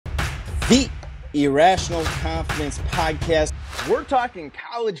The Irrational Confidence podcast. We're talking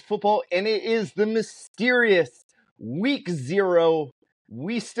college football, and it is the mysterious week 0.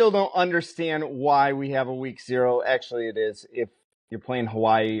 We still don't understand why we have a week 0. Actually, it is if you're playing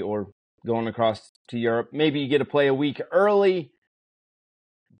Hawaii or going across to Europe. Maybe you get to play a week early,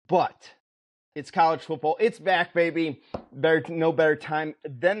 but it's college football. It's back, baby. No better time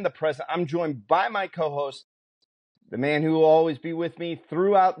than the present. I'm joined by my co-host, the man who will always be with me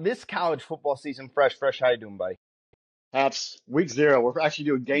throughout this college football season. Fresh. How you doing, buddy? That's week 0. We're actually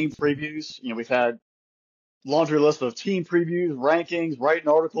doing game previews. We've had laundry list of team previews, rankings, writing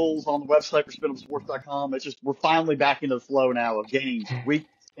articles on the website for spinupsports.com. It's just, we're finally back into the flow now of games, week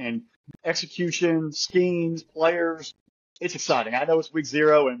and execution, schemes, players. It's exciting. I know it's week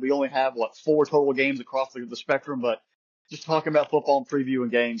 0 and we only have 4 total games across the spectrum, but just talking about football and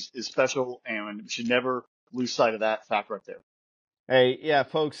previewing games is special, and we should never lose sight of that fact right there. Hey, yeah,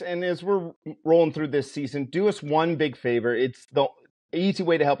 folks, and as we're rolling through this season, do us one big favor. It's the easy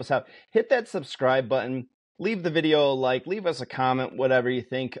way to help us out. Hit that subscribe button, leave the video a like, leave us a comment, whatever you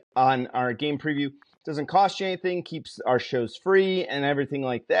think on our game preview. Doesn't cost you anything, keeps our shows free and everything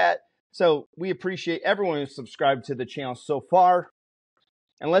like that. So we appreciate everyone who's subscribed to the channel so far.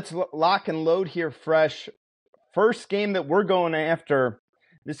 And let's lock and load here fresh. First game that we're going after,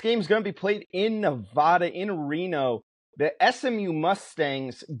 this game is going to be played in Nevada, in Reno. The SMU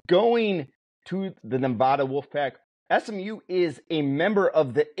Mustangs going to the Nevada Wolfpack. SMU is a member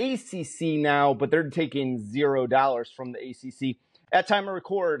of the ACC now, but they're taking $0 from the ACC. At time of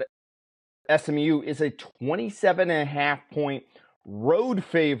record, SMU is a 27.5-point road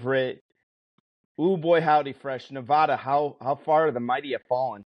favorite. Ooh, boy, howdy, Fresh. Nevada, how far the mighty have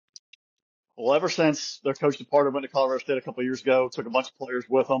fallen? Well, ever since their coach departed, went to Colorado State a couple of years ago, took a bunch of players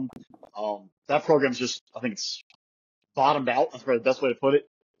with them. That program's just, I think it's bottomed out. That's probably the best way to put it.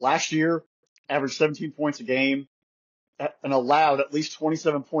 Last year, averaged 17 points a game and allowed at least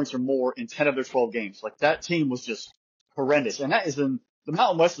 27 points or more in 10 of their 12 games. Like, that team was just horrendous. And that is in the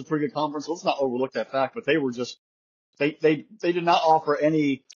Mountain West is a pretty good conference. So let's not overlook that fact, but they were just, they did not offer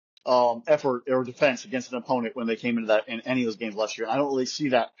any, effort or defense against an opponent when they came into that in any of those games last year. And I don't really see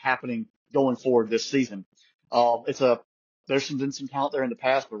that happening going forward this season. There's been some talent there in the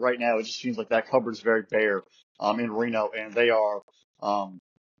past, but right now it just seems like that cupboard is very bare in Reno, and they're on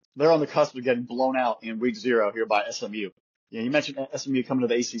the cusp of getting blown out in week 0 here by SMU. You mentioned SMU coming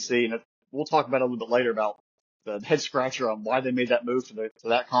to the ACC, and we'll talk about it a little bit later about the head scratcher on why they made that move to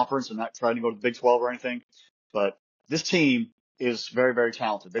that conference and not trying to go to the Big 12 or anything. But this team is very, very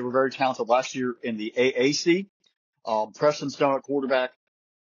talented. They were very talented last year in the AAC. Preston Stone at quarterback.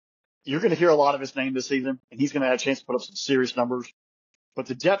 You're going to hear a lot of his name this season, and he's going to have a chance to put up some serious numbers. But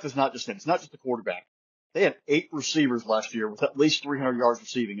the depth is not just him. It's not just the quarterback. They had 8 receivers last year with at least 300 yards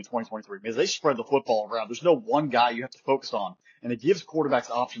receiving in 2023. Because they spread the football around. There's no one guy you have to focus on. And it gives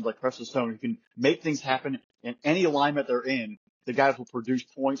quarterbacks options like Preston Stone who can make things happen in any alignment they're in. The guys will produce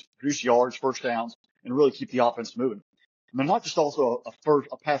points, produce yards, first downs, and really keep the offense moving. And they're not just also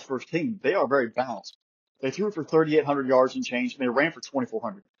a pass-first team. They are very balanced. They threw for 3,800 yards and change, and they ran for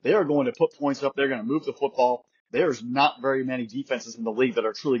 2,400. They are going to put points up. They're going to move the football. There's not very many defenses in the league that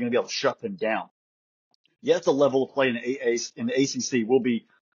are truly going to be able to shut them down. Yes, the level of play in the ACC will be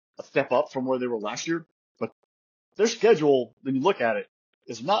a step up from where they were last year, but their schedule, when you look at it,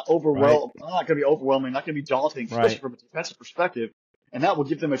 is not not going to be overwhelming, not going to be daunting, especially from a defensive perspective, and that will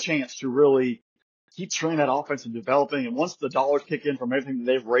give them a chance to really keep training that offense and developing. And once the dollars kick in from everything that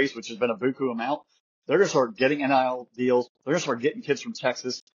they've raised, which has been a buku amount, they're going to start getting NIL deals. They're going to start getting kids from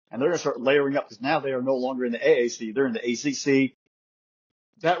Texas, and they're going to start layering up because now they are no longer in the AAC. They're in the ACC.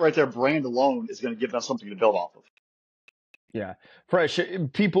 That right there, brand alone, is going to give them something to build off of. Yeah. Fresh,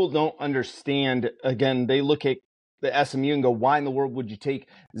 people don't understand. Again, they look at the SMU and go, why in the world would you take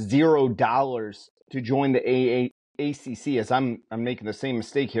 $0 to join the ACC? As I'm making the same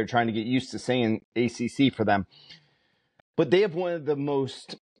mistake here, trying to get used to saying ACC for them. But they have one of the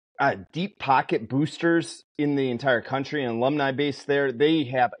most deep pocket boosters in the entire country, and alumni base there. They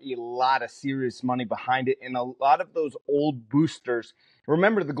have a lot of serious money behind it, and a lot of those old boosters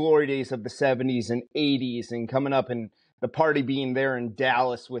remember the glory days of the 70s and 80s and coming up and the party being there in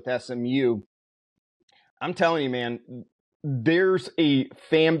Dallas with SMU. I'm telling you, man, there's a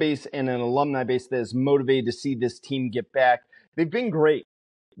fan base and an alumni base that is motivated to see this team get back. They've been great.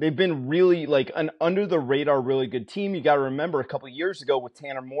 They've been really like an under-the-radar, really good team. You got to remember a couple of years ago with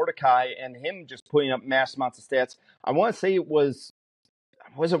Tanner Mordecai and him just putting up mass amounts of stats. I want to say it was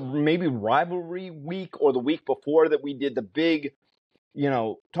it maybe rivalry week or the week before that we did the big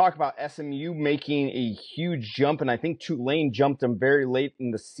talk about SMU making a huge jump, and I think Tulane jumped them very late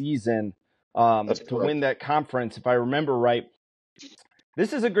in the season That's to win correct. that conference, if I remember right.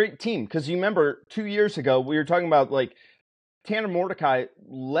 This is a great team because you remember 2 years ago we were talking about like Tanner Mordecai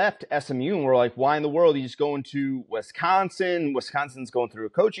left SMU and we're like, why in the world he's going to Wisconsin? Wisconsin's going through a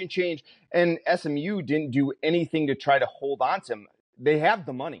coaching change, and SMU didn't do anything to try to hold on to him. They have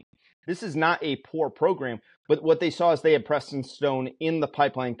the money. This is not a poor program, but what they saw is they had Preston Stone in the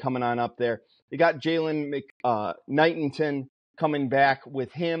pipeline coming on up there. They got Jalen Knighton coming back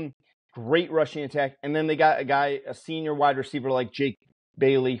with him. Great rushing attack. And then they got a senior wide receiver like Jake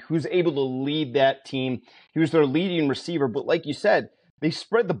Bailey, who's able to lead that team. He was their leading receiver. But like you said, they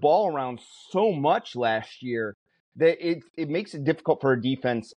spread the ball around so much last year that it makes it difficult for a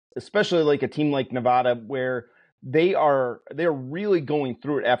defense, especially like a team like Nevada, where they're really going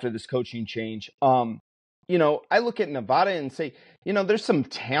through it after this coaching change. I look at Nevada and say, there's some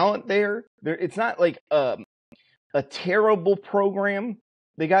talent there. It's not like a terrible program.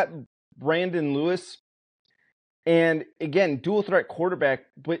 They got Brandon Lewis, and again, dual threat quarterback,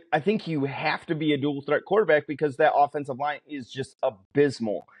 but I think you have to be a dual threat quarterback because that offensive line is just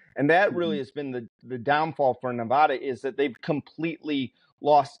abysmal. And that really has been the downfall for Nevada, is that they've completely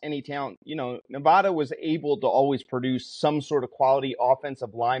lost any talent. Nevada was able to always produce some sort of quality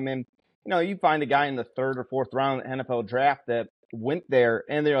offensive lineman. You find a guy in the third or fourth round NFL draft that went there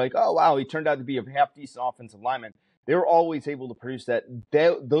and they're like, oh, wow, he turned out to be a half decent offensive lineman. They were always able to produce that.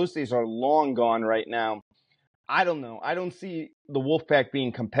 Those days are long gone right now. I don't know. I don't see the Wolfpack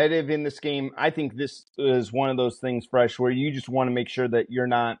being competitive in this game. I think this is one of those things, Fresh, where you just want to make sure that you're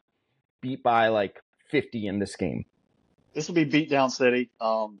not beat by like 50 in this game. This will be beat down city.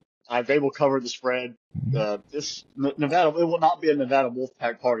 They will cover the spread. Nevada, it will not be a Nevada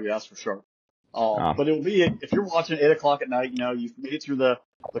Wolfpack party, that's for sure. But it will be, if you're watching at 8 o'clock at night, you've made it through the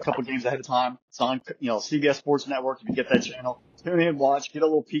couple games ahead of time. It's on, CBS Sports Network. If you get that channel, tune in, watch, get a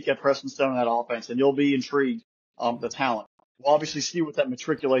little peek at Preston Stone and that offense, and you'll be intrigued. The talent. We'll obviously see what that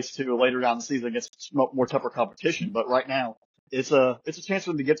matriculates to later down the season against more tougher competition. But right now, it's a chance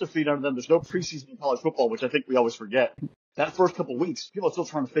for them to get their feet under them. There's no preseason in college football, which I think we always forget. That first couple of weeks, people are still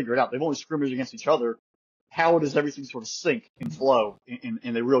trying to figure it out. They've only scrimmaged against each other. How does everything sort of sync and flow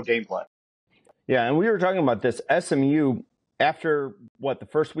in the real gameplay? Yeah, and we were talking about this. SMU, after the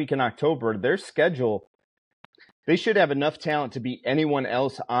first week in October, their schedule, they should have enough talent to beat anyone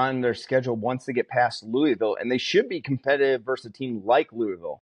else on their schedule once they get past Louisville, and they should be competitive versus a team like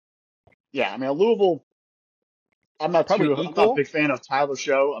Louisville. Yeah, I mean, Louisville, I'm not a big fan of Tyler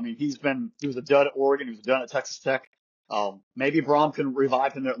Show. I mean, he was a dud at Oregon. He was a dud at Texas Tech. Maybe Brom can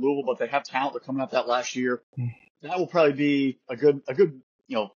revive him there at Louisville, but they have talent. They're coming off that last year. That will probably be a good,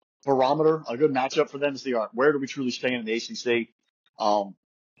 barometer, a good matchup for them to see, all right, where do we truly stand in the ACC?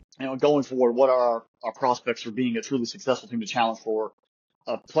 Going forward, what are our prospects for being a truly successful team to challenge for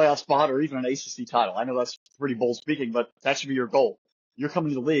a playoff spot or even an ACC title? I know that's pretty bold speaking, but that should be your goal. You're coming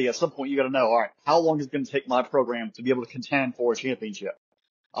to the league. At some point, you got to know, all right, how long is it going to take my program to be able to contend for a championship?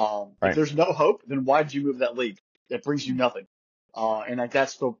 Right. If there's no hope, then why did you move that league? That brings you nothing. And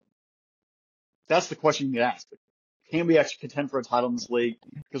that's the question you need to ask. Can we actually contend for a title in this league?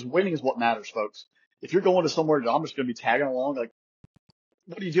 Because winning is what matters, folks. If you're going to somewhere that I'm just going to be tagging along, like,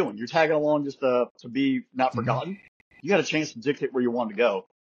 what are you doing? You're tagging along just to be not forgotten. You got a chance to dictate where you want to go.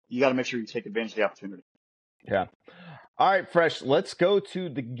 You got to make sure you take advantage of the opportunity. Yeah. All right, Fresh, let's go to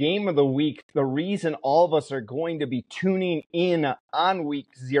the game of the week. The reason all of us are going to be tuning in on week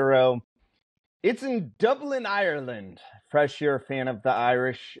 0. It's in Dublin, Ireland. Fresh, you're a fan of the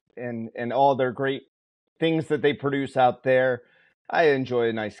Irish and all their great things that they produce out there. I enjoy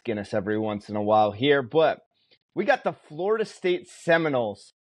a nice Guinness every once in a while here, but we got the Florida State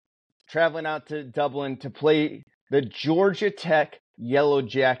Seminoles traveling out to Dublin to play the Georgia Tech Yellow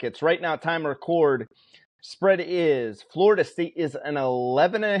Jackets. Right now, time to record, spread is Florida State is an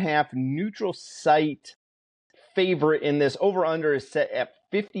 11.5 neutral site favorite in this. Over-under is set at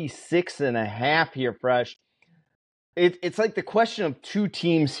 56.5 here, Fresh. It's like the question of two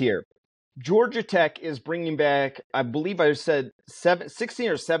teams here. Georgia Tech is bringing back, I believe I said 16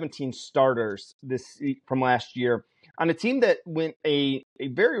 or 17 starters from last year on a team that went a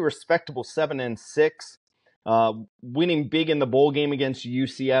very respectable 7-6, winning big in the bowl game against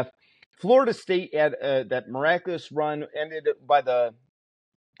UCF. Florida State had that miraculous run, ended by the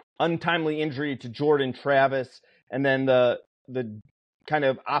untimely injury to Jordan Travis, and then the kind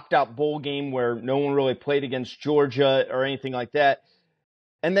of opt-out bowl game where no one really played against Georgia or anything like that.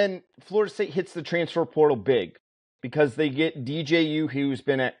 And then Florida State hits the transfer portal big because they get DJU, who's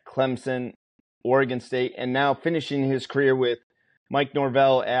been at Clemson, Oregon State, and now finishing his career with Mike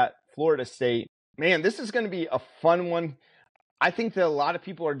Norvell at Florida State. Man, this is going to be a fun one. I think that a lot of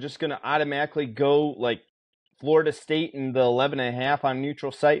people are just going to automatically go like Florida State in the 11.5 on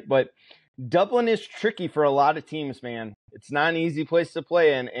neutral site, but Dublin is tricky for a lot of teams, man. It's not an easy place to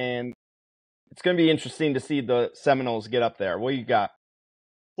play in, and it's going to be interesting to see the Seminoles get up there. What you got?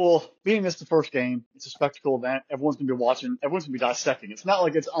 Well, being this the first game, it's a spectacle event. Everyone's going to be watching. Everyone's going to be dissecting. It's not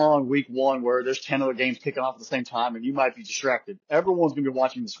like it's on week one where there's 10 other games kicking off at the same time and you might be distracted. Everyone's going to be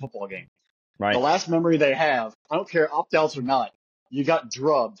watching this football game. Right. The last memory they have, I don't care opt-outs or not, you got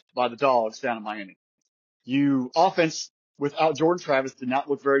drubbed by the Dogs down in Miami. You offense without Jordan Travis did not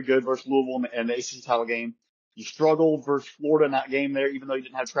look very good versus Louisville in the ACC title game. You struggled versus Florida in that game there, even though you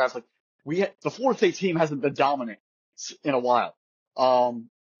didn't have Travis. Like the Florida State team hasn't been dominant in a while.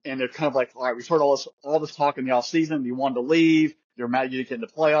 And they're kind of like, all right, we've heard all this talk in the off season. You wanted to leave. You're mad you didn't get in the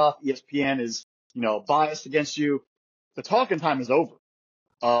playoff. ESPN is, biased against you. The talking time is over.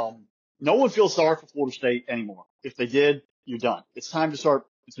 No one feels sorry for Florida State anymore. If they did, you're done. It's time to start.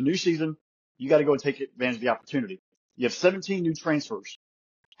 It's a new season. You got to go and take advantage of the opportunity. You have 17 new transfers.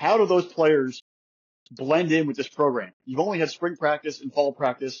 How do those players blend in with this program? You've only had spring practice and fall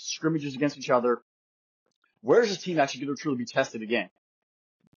practice, scrimmages against each other. Where is this team actually going to truly be tested again?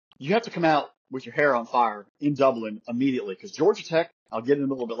 You have to come out with your hair on fire in Dublin immediately because Georgia Tech, I'll get into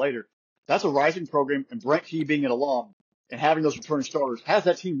a little bit later, that's a rising program, and Brent Key being an alum and having those returning starters has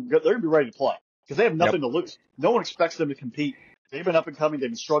that team, they're going to be ready to play because they have nothing to lose. No one expects them to compete. They've been up and coming. They've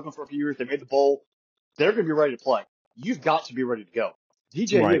been struggling for a few years. They made the bowl. They're going to be ready to play. You've got to be ready to go.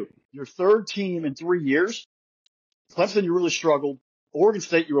 DJU, your third team in 3 years. Clemson, you really struggled. Oregon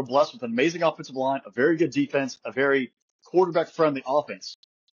State, you were blessed with an amazing offensive line, a very good defense, a very quarterback-friendly offense.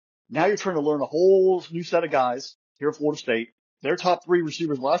 Now you're trying to learn a whole new set of guys here at Florida State. Their top 3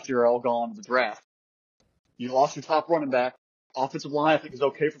 receivers last year are all gone in the draft. You lost your top running back. Offensive line, I think, is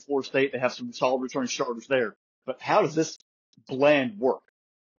okay for Florida State. They have some solid returning starters there. But how does this blend work?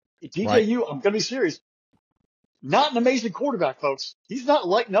 DJU, I'm going to be serious. Not an amazing quarterback, folks. He's not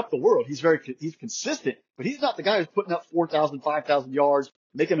lighting up the world. He's consistent, but he's not the guy who's putting up 4,000, 5,000 yards,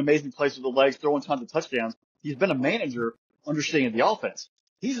 making amazing plays with the legs, throwing tons of touchdowns. He's been a manager understanding the offense.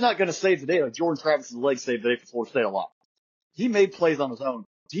 He's not going to save the day like Jordan Travis's legs saved the day for Florida State a lot. He made plays on his own.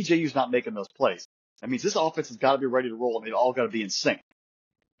 DJU's not making those plays. That means this offense has got to be ready to roll, and they've all got to be in sync.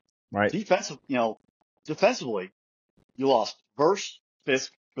 Right. Defensively, you lost Verse,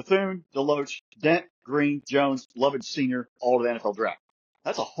 Fisk, Bethune, Deloach, Dent, Green, Jones, Lovett Sr., all to the NFL draft.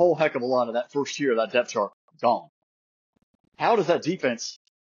 That's a whole heck of a lot of that first year, that depth chart, gone. How does that defense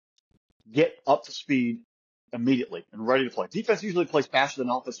get up to speed immediately and ready to play? Defense usually plays faster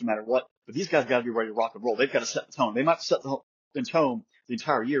than offense no matter what, but these guys got to be ready to rock and roll. They've got to set the tone. They might have to set the tone the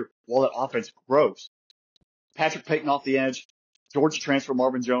entire year while that offense grows. Patrick Payton off the edge, Georgia transfer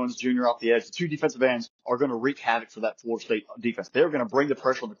Marvin Jones Jr. off the edge. The 2 defensive ends are going to wreak havoc for that Florida State defense. They're going to bring the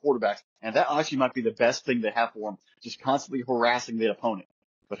pressure on the quarterbacks, and that actually might be the best thing they have for them, just constantly harassing the opponent.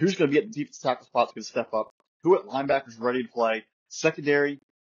 But who's going to be at the defensive tackle spot's going to step up? Who at linebackers ready to play? Secondary,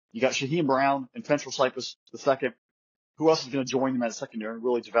 you got Shaheem Brown and Fentrell Cypress the second. Who else is going to join them at secondary and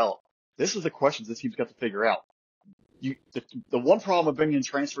really develop? This is the questions this team's got to figure out. The one problem with bringing in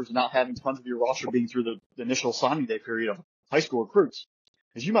transfers and not having tons of your roster being through the initial signing day period of high school recruits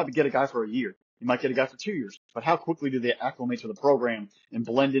is you might get a guy for a year. You might get a guy for 2 years. But how quickly do they acclimate to the program and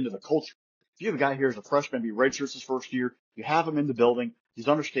blend into the culture? If you have a guy here as a freshman, be redshirts his first year, you have him in the building, he's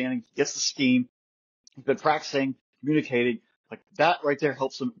understanding, he gets the scheme, he's been practicing, communicating, like that right there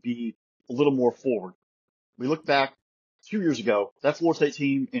helps him be a little more forward. We look back 2 years ago, that Florida State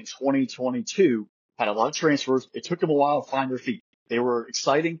team in 2022 had a lot of transfers. It took them a while to find their feet. They were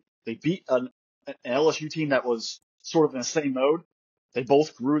exciting. They beat an LSU team that was sort of in the same mode. They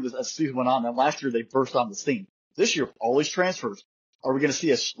both grew as the season went on. And last year, they burst on the scene. This year, all these transfers, are we going to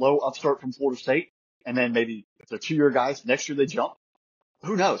see a slow upstart from Florida State? And then maybe if they're 2-year guys, next year they jump?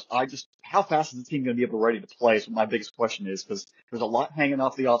 Who knows? How fast is the team going to be able to ready to play is what my biggest question is, because there's a lot hanging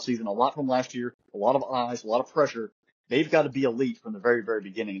off the offseason, a lot from last year, a lot of eyes, a lot of pressure. They've got to be elite from the very, very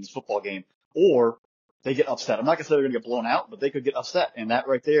beginning in this football game, or they get upset. I'm not going to say they're going to get blown out, but they could get upset. And that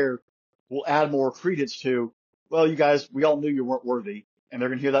right there will add more credence to, well, you guys, we all knew you weren't worthy. And they're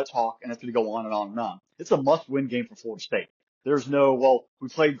going to hear that talk, and it's going to go on and on and on. It's a must-win game for Florida State. There's no, well, we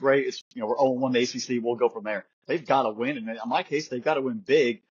played great. It's, we're 0-1 in the ACC. We'll go from there. They've got to win. And in my case, they've got to win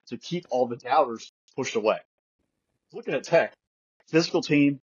big to keep all the doubters pushed away. Looking at Tech, physical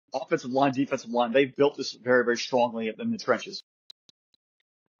team, offensive line, defensive line, they've built this very, very strongly in the trenches.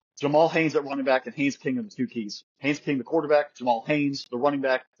 Jamal Haynes at running back and Haynes King are the 2 keys. Haynes King, the quarterback, Jamal Haynes, the running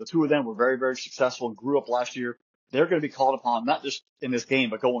back. The 2 of them were very, very successful and grew up last year. they're going to be called upon, not just in this game,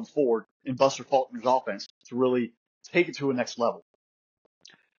 but going forward in Buster Faulkner's offense to really take it to a next level.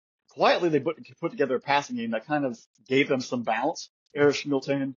 Quietly, they put together a passing game that kind of gave them some balance. Eric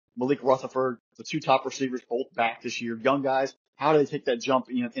Milton, Malik Rutherford, the two top receivers, both back this year, young guys. How do they take that jump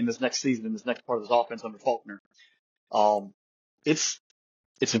in this next season, in this next part of this offense under Faulkner? It's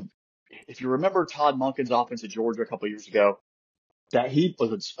if you remember Todd Monken's offense at Georgia a couple of years ago, that he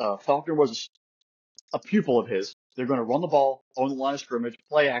was Faulkner was a pupil of his. They're going to run the ball on the line of scrimmage,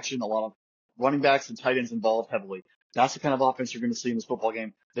 play action, a lot of running backs and tight ends involved heavily. That's the kind of offense you're going to see in this football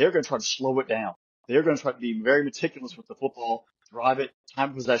game. They're going to try to slow it down. They're going to try to be very meticulous with the football, drive it, time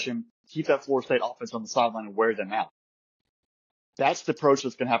of possession, keep that Florida State offense on the sideline and wear them out. That's the approach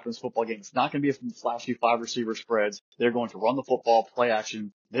that's going to happen in this football game. It's not going to be from flashy 5-receiver spreads. They're going to run the football, play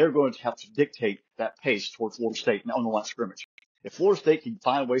action. They're going to have to dictate that pace toward Florida State on the line of scrimmage. If Florida State can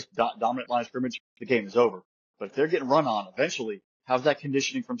find ways to dominate line of scrimmage, the game is over. But if they're getting run on eventually, how's that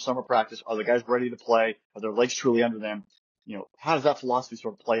conditioning from summer practice? Are the guys ready to play? Are their legs truly under them? How does that philosophy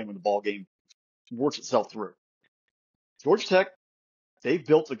sort of play in when the ball game works itself through? Georgia Tech, they've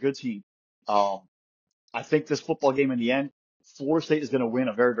built a good team. I think this football game in the end, Florida State is going to win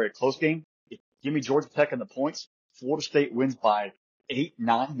a very, very close game. Give me Georgia Tech and the points. Florida State wins by 8,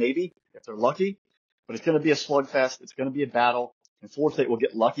 9, maybe, if they're lucky. But it's going to be a slugfest. It's going to be a battle. And Florida State will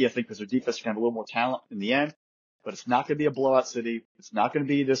get lucky, I think, because their defense can have a little more talent in the end. But it's not going to be a blowout city. It's not going to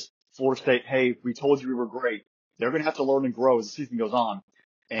be this Florida State, hey, we told you we were great. They're going to have to learn and grow as the season goes on.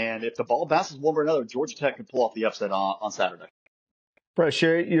 And if the ball bounces one way or another, Georgia Tech can pull off the upset on Saturday. Fresh,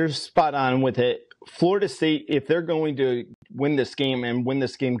 you're spot on with it. Florida State, if they're going to win this game and win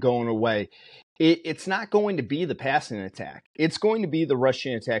this game going away, it's not going to be the passing attack. It's going to be the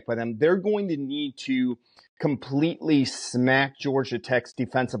rushing attack by them. They're going to need to completely smack Georgia Tech's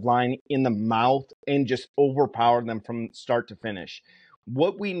defensive line in the mouth and just overpower them from start to finish.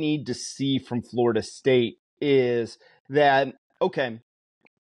 What we need to see from Florida State is that, okay,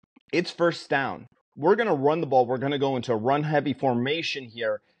 it's first down. We're going to run the ball. We're going to go into a run-heavy formation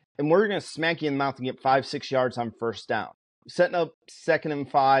here, and we're going to smack you in the mouth and get 5-6 yards on first down. Setting up 2nd and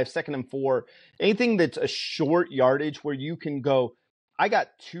 5, 2nd and 4, anything that's a short yardage where you can go, I got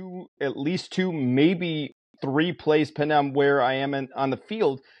at least two, maybe 3 plays, depending on where I am on the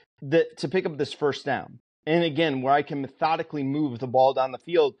field, to pick up this first down. And again, where I can methodically move the ball down the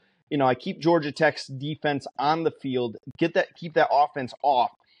field. I keep Georgia Tech's defense on the field, keep that offense off,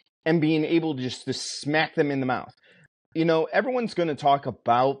 and being able to just to smack them in the mouth. Everyone's going to talk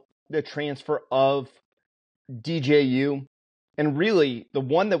about the transfer of DJU. And really, the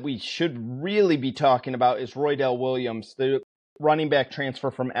one that we should really be talking about is Roydell Williams, the running back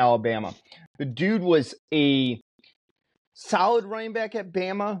transfer from Alabama. The dude was a solid running back at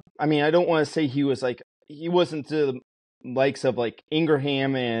Bama. I mean, I don't want to say he wasn't the likes of like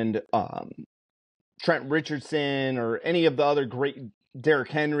Ingraham and Trent Richardson or any of the other great Derrick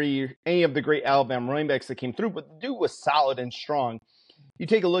Henry, any of the great Alabama running backs that came through, but the dude was solid and strong. You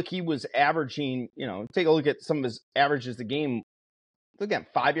take a look, he was averaging, take a look at some of his averages a game. Look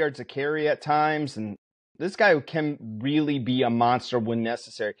at 5 yards a carry at times, and this guy can really be a monster when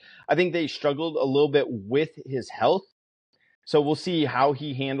necessary. I think they struggled a little bit with his health, so we'll see how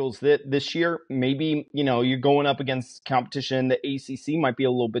he handles this year. Maybe, you're going up against competition. The ACC might be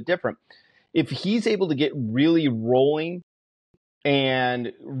a little bit different. If he's able to get really rolling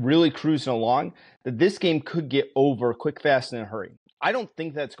and really cruising along, that this game could get over quick, fast, in a hurry. I don't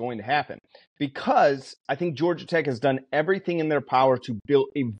think that's going to happen because I think Georgia Tech has done everything in their power to build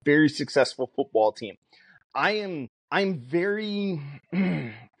a very successful football team. I'm very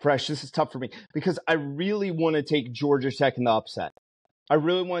fresh. This is tough for me because I really want to take Georgia Tech in the upset. I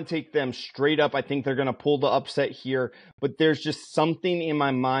really want to take them straight up. I think they're going to pull the upset here, but there's just something in my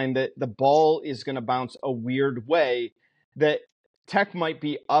mind that the ball is going to bounce a weird way, that Tech might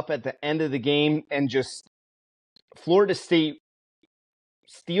be up at the end of the game and just Florida State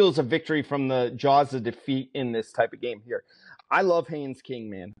steals a victory from the jaws of defeat in this type of game here. I love Haynes King,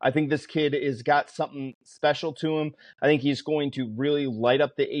 man. I think this kid has got something special to him. I think he's going to really light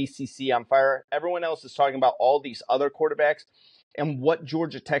up the ACC on fire. Everyone else is talking about all these other quarterbacks and what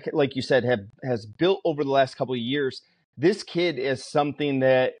Georgia Tech, like you said, has built over the last couple of years. This kid is something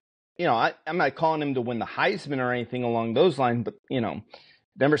that, I'm not calling him to win the Heisman or anything along those lines, but,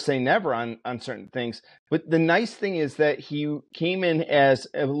 never say never on certain things. But the nice thing is that he came in as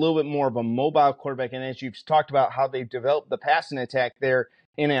a little bit more of a mobile quarterback. And as you've talked about how they've developed the passing attack there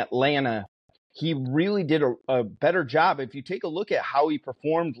in Atlanta, he really did a better job. If you take a look at how he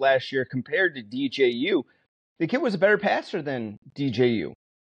performed last year compared to DJU, the kid was a better passer than DJU.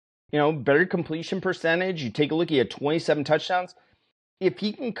 better completion percentage. You take a look, he had 27 touchdowns. If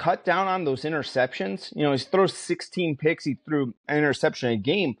he can cut down on those interceptions, he throws 16 picks, he threw an interception a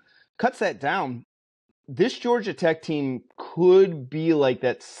game, cuts that down. This Georgia Tech team could be like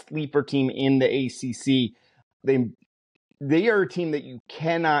that sleeper team in the ACC. They are a team that you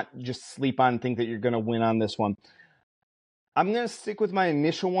cannot just sleep on and think that you're going to win on this one. I'm going to stick with my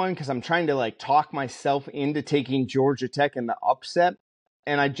initial one because I'm trying to talk myself into taking Georgia Tech in the upset,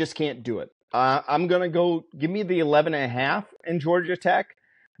 and I just can't do it. I'm going to go give me the 11.5 in Georgia Tech,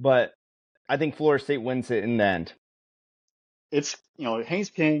 but I think Florida State wins it in the end. It's, Haynes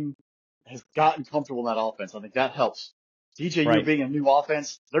King has gotten comfortable in that offense. I think that helps. DJU Right. being a new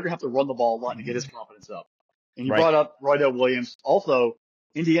offense, they're going to have to run the ball a lot to get his confidence up. And you Right. brought up Roydell Williams. Also,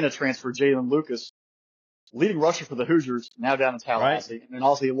 Indiana transfer Jalen Lucas, leading rusher for the Hoosiers, now down in Tallahassee. Right. And then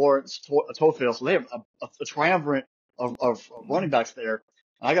also Lawrence Tofield. So they have a triumvirate of running backs there.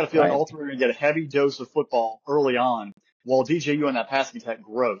 And I got a feeling all three are going to get a heavy dose of football early on while DJU and that passing attack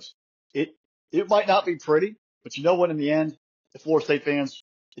grows. It might not be pretty, but you know what, in the end, the Florida State fans,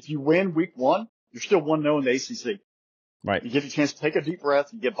 if you win week 1, you're still 1-0 in the ACC. Right. You give you a chance to take a deep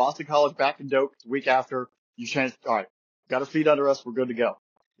breath. You get Boston College back in dope the week after. You chance, all right, got our feet under us. We're good to go.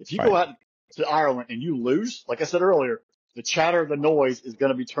 If you go out to Ireland and you lose, like I said earlier, the chatter, the noise is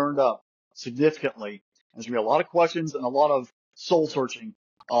going to be turned up significantly. There's going to be a lot of questions and a lot of soul searching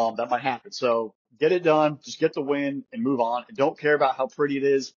that might happen. So get it done. Just get the win and move on. And don't care about how pretty it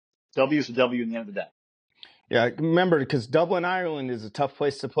is. W is a W in the end of the day. Yeah, remember, because Dublin, Ireland is a tough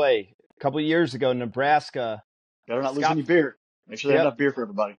place to play. A couple of years ago, Nebraska. Better not lose any beer. Make sure they have enough beer for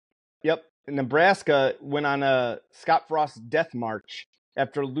everybody. Yep. Nebraska went on a Scott Frost death march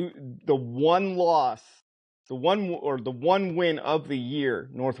after the one loss, the one win of the year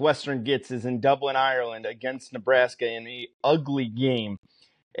Northwestern gets is in Dublin, Ireland against Nebraska in an ugly game,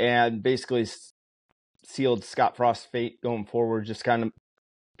 and basically sealed Scott Frost's fate going forward. Just kind of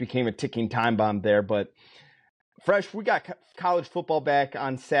became a ticking time bomb there. But Fresh, we got college football back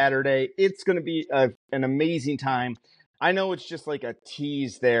on Saturday. It's going to be an amazing time. I know it's just like a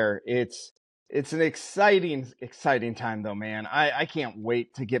tease there. It's an exciting time though, man. I can't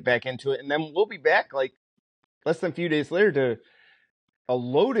wait to get back into it. And then we'll be back like less than a few days later to a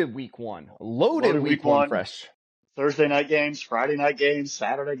loaded week one. Loaded week one, Fresh. Thursday night games, Friday night games,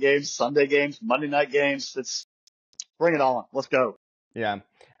 Saturday games, Sunday games, Monday night games. Bring it on. Let's go. Yeah,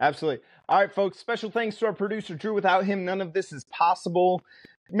 absolutely. All right, folks, special thanks to our producer, Drew. Without him, none of this is possible.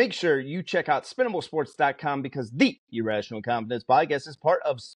 Make sure you check out SpinnableSports.com because the Irrational Confidence podcast is part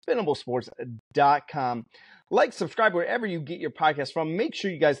of SpinnableSports.com. Like, subscribe wherever you get your podcast from. Make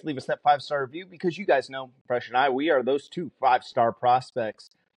sure you guys leave us that 5-star review because you guys know, Fresh and I, we are those 2 5-star prospects.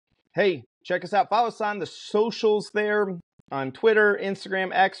 Hey, check us out. Follow us on the socials there. On Twitter,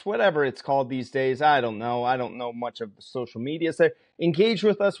 Instagram, X, whatever it's called these days. I don't know. I don't know much of the social media. So engage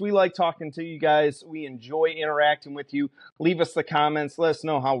with us. We like talking to you guys. We enjoy interacting with you. Leave us the comments. Let us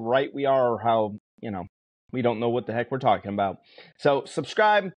know how right we are or how, we don't know what the heck we're talking about. So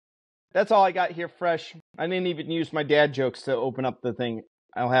subscribe. That's all I got here, Fresh. I didn't even use my dad jokes to open up the thing.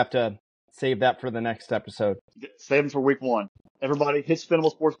 I'll have to save that for the next episode. Save them for week 1. Everybody, hit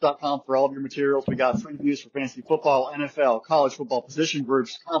SpinnableSports.com for all of your materials. We got previews for fantasy football, NFL, college football, position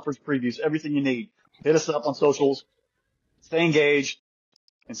groups, conference previews, everything you need. Hit us up on socials, stay engaged,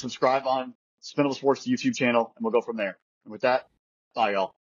 and subscribe on Spinnable Sports YouTube channel, and we'll go from there. And with that, bye, y'all.